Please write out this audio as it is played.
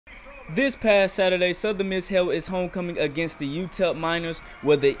This past Saturday, Southern Miss held its homecoming against the UTEP Miners,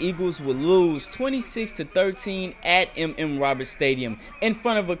 where the Eagles would lose 26-13 at Roberts Stadium in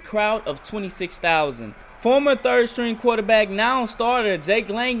front of a crowd of 26,000. Former third-string quarterback, now starter, Jake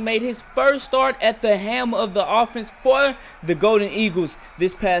Lang made his first start at the helm of the offense for the Golden Eagles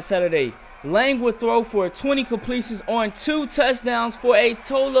this past Saturday. Lang would throw for 20 completions on 2 touchdowns for a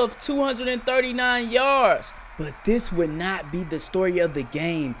total of 239 yards. But this would not be the story of the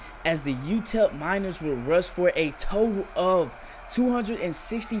game, as the UTEP Miners would rush for a total of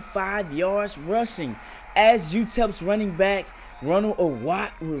 265 yards rushing, as UTEP's running back Ronald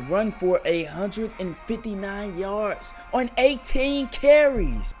Watt would run for 159 yards on 18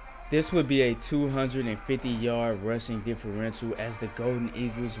 carries. This would be a 250-yard rushing differential, as the Golden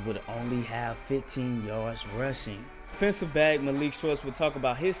Eagles would only have 15 yards rushing. Defensive back Malik Shorts would talk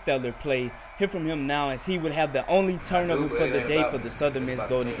about his stellar play. Hear from him now, as he would have the only turnover for the day for the Southern Miss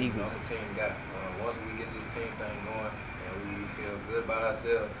Golden Eagles. Once we get this team thing going and we feel good about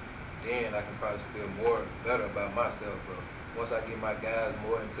ourselves, then I can probably feel better about myself. But once I get my guys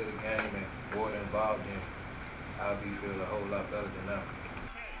more into the game and more involved, then I'll be feeling a whole lot better than now.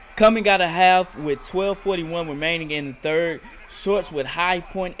 Coming out of half with 12:41 remaining in the third, Shorts would high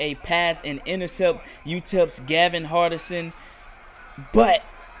point a pass and intercept UTEP's Gavin Hardison, but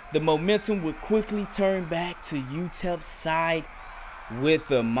the momentum would quickly turn back to UTEP's side, with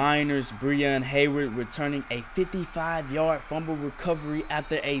the Miners' Breon Hayward returning a 55-yard fumble recovery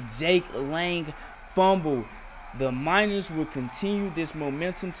after a Jake Lang fumble. The Miners would continue this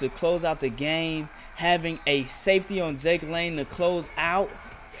momentum to close out the game, having a safety on Jake Lang to close out.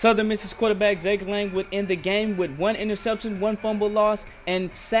 Southern Miss's quarterback Jake Lang would end the game with 1 interception, 1 fumble loss,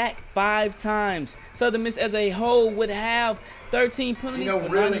 and sacked 5 times. Southern Miss as a whole would have 13 penalties for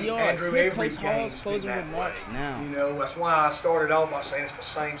 90 yards. Andrew, Here Coach Hall's closing remarks now. You know, that's why I started off by saying it's the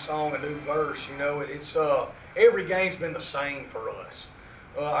same song, a new verse. You know, it's every game's been the same for us.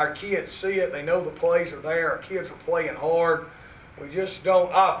 Our kids see it. They know the plays are there. Our kids are playing hard. We just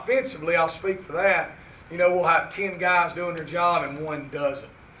don't, offensively, I'll speak for that. You know, we'll have 10 guys doing their job and 1 doesn't.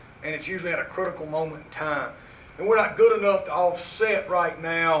 And it's usually at a critical moment in time. And we're not good enough to offset right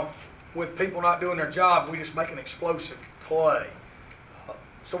now with people not doing their job. We just make an explosive play.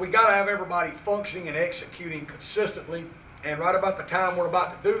 So we got to have everybody functioning and executing consistently. And right about the time we're about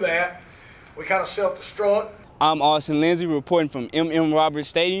to do that, we kind of self-destruct. I'm Austin Lindsay reporting from Roberts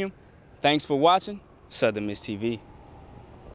Stadium. Thanks for watching Southern Miss TV.